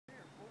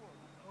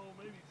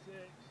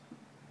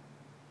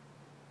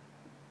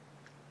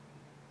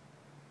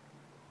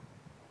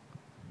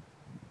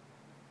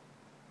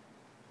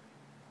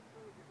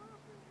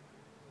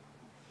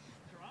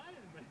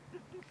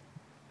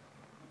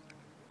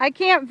I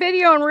can't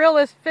video and reel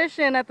this fish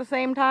in at the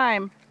same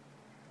time.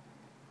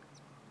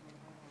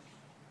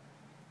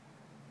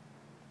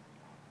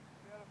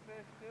 You got a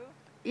fish too?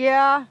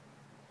 Yeah.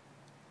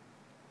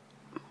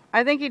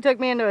 I think he took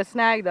me into a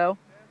snag though.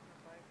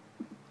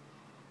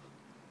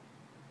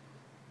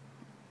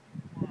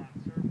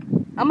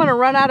 I'm gonna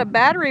run out of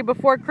battery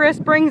before Chris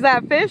brings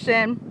that fish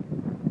in.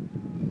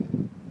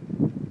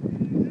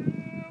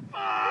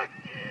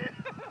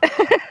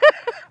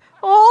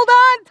 Hold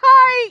on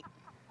tight.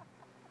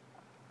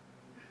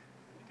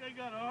 I think I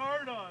got a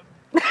hard on.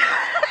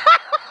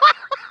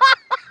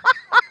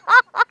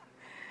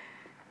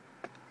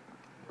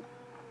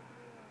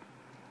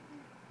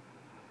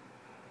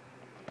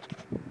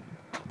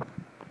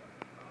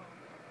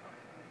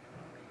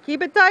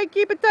 Keep it tight,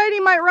 he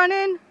might run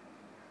in.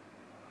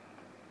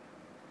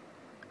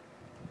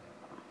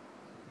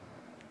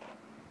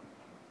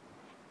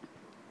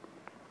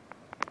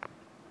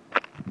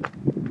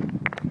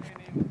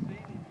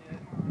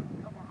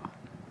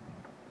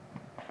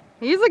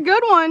 He's a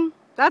good one.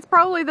 That's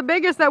probably the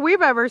biggest that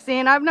we've ever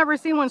seen. I've never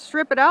seen one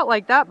strip it out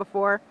like that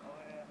before. Oh,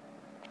 yeah.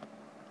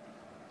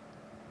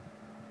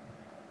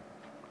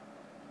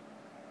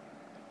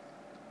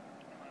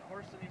 Am I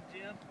horsing him,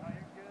 Jim? Oh,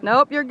 you're good.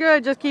 Nope, you're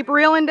good. Just keep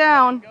reeling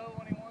down. Go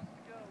when he wants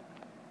to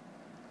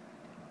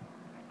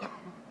go.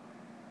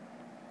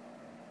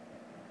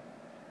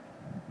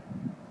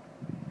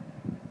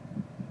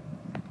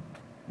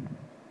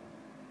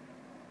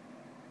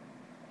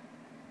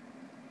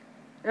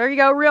 There you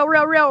go. Reel,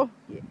 reel, reel.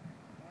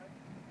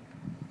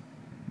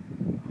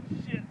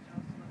 Shit, Justin,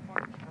 that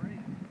fucking free.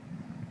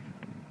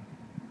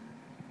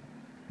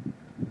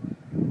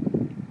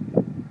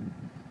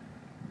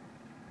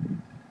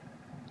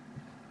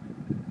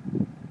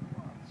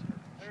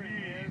 There he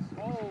is.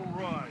 All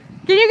right.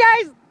 Can you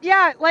guys,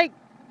 yeah, like,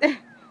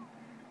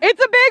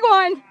 it's a big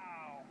one. Wow.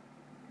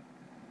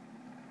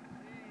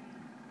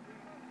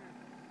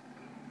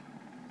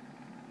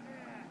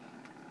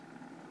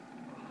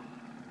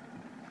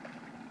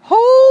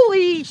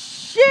 Holy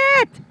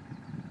shit!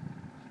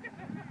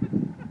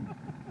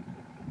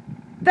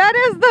 That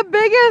is the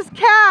biggest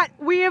cat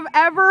we have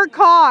ever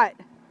caught.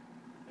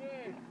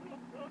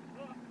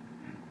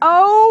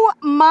 Oh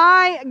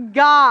my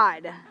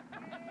God.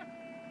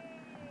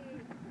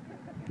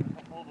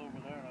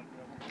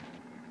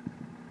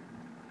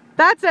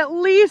 That's at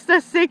least a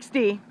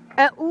 60.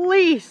 At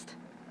least.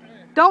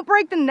 Don't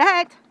break the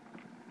net.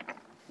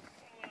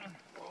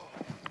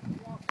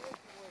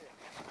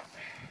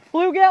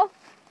 Bluegill?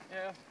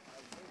 Yeah.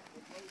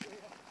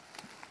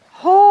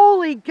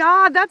 Holy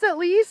God, that's at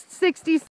least 60.